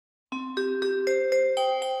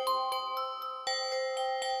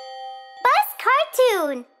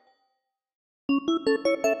cartoon.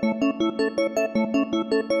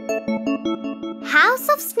 House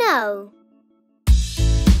of Snow.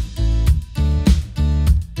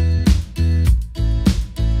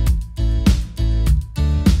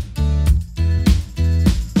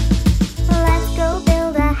 Let's go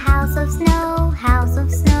build a house of snow, house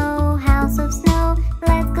of snow, house of snow.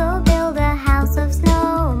 Let's go build a house of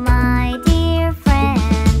snow, my dear friend.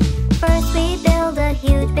 First we build a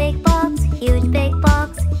huge big box, huge big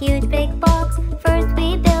box, huge big box. First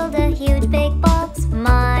we build a huge big box,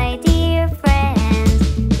 my dear friend.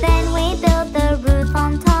 Then we build the roof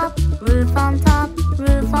on top, roof on top,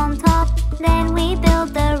 roof on top. Then we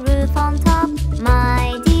build the roof on top,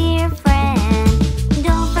 my dear friend.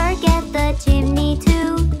 Don't forget the chimney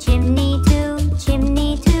too, chimney too,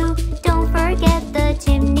 chimney too. Don't forget the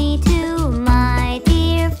chimney too, my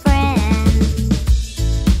dear friend.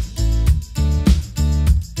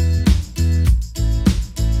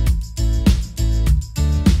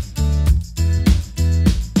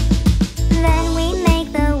 Then we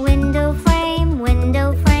make the window frame,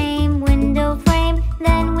 window frame, window frame.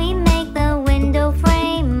 Then we make the window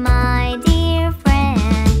frame, my dear friend.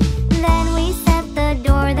 Then we set the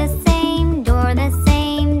door the same, door the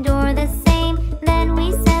same, door the same. Then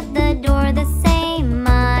we set the door the same,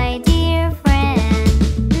 my dear friend.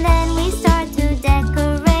 Then we start to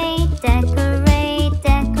decorate, decorate,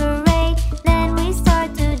 decorate. Then we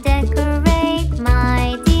start to decorate,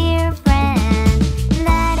 my dear friend.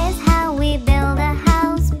 That is how we build a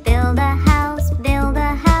house, build a house, build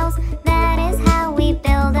a house. That is how we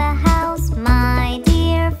build a house, my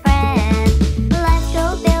dear friend. Let's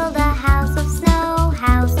go build a house of snow,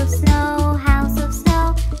 house of snow, house of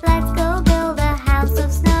snow. Let's go build a house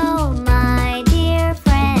of snow, my dear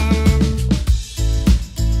friend.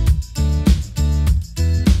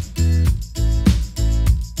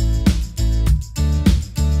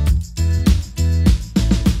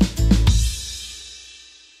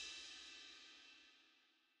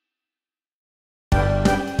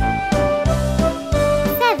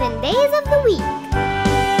 7 days of the week.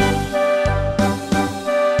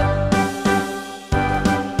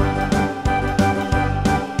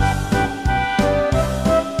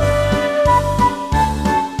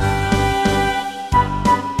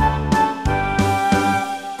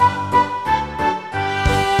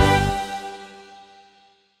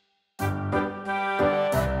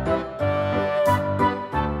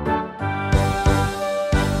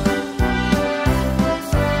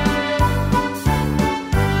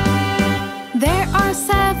 There are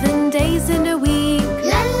 7 days in a week.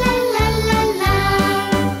 La la la la la.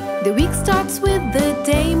 The week starts with the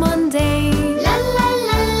day Monday. La la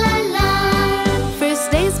la la la.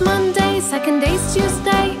 First day's Monday, second day's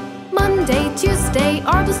Tuesday. Monday, Tuesday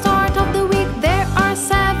are the start of the week. There are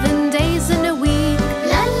 7 days in a week.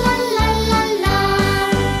 La la la la la.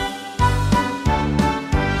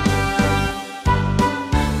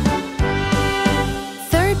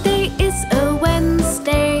 Third day is a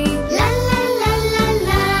Wednesday. La la la la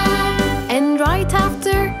la. And right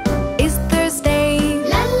after is Thursday.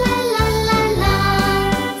 La la la la la.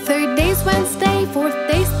 Third day's Wednesday, fourth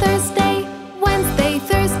day's Thursday. Wednesday,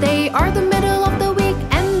 Thursday are the middle of the week.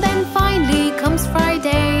 And then finally comes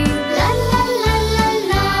Friday. La la la la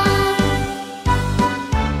la.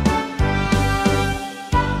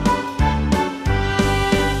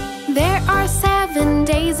 There are 7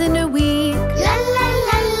 days in a week. La la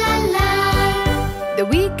la la la. The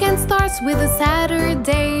weekend starts with a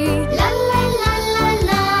Saturday. La la la la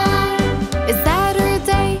la. A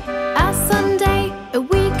Saturday, a Sunday, a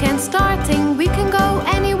weekend starting. We can go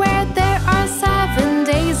anywhere. There are 7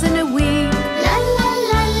 days in a week. La la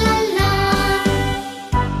la la la.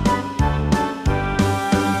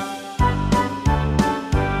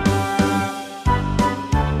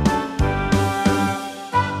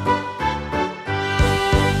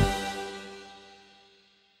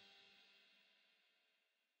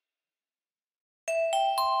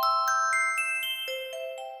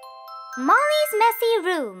 Molly's messy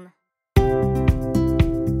room.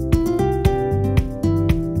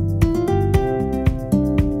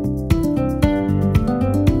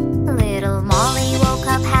 Little Molly woke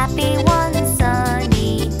up happy one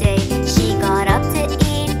sunny day. She got up to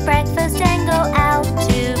eat breakfast and go out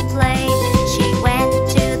to play. She went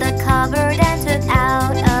to the cupboard and took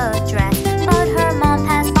out a dress, but her mom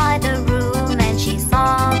passed by the room and she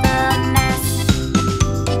saw the mess.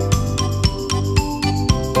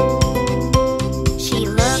 She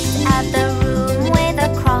looked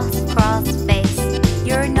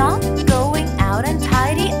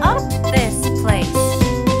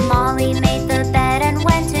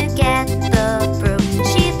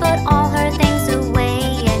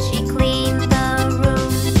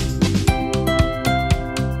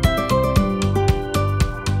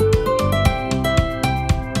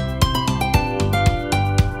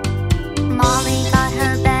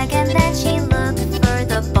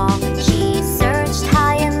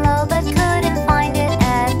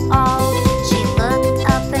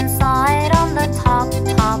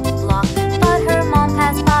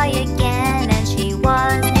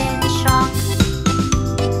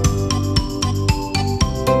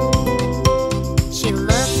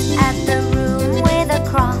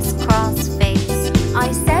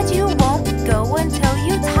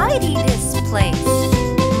place.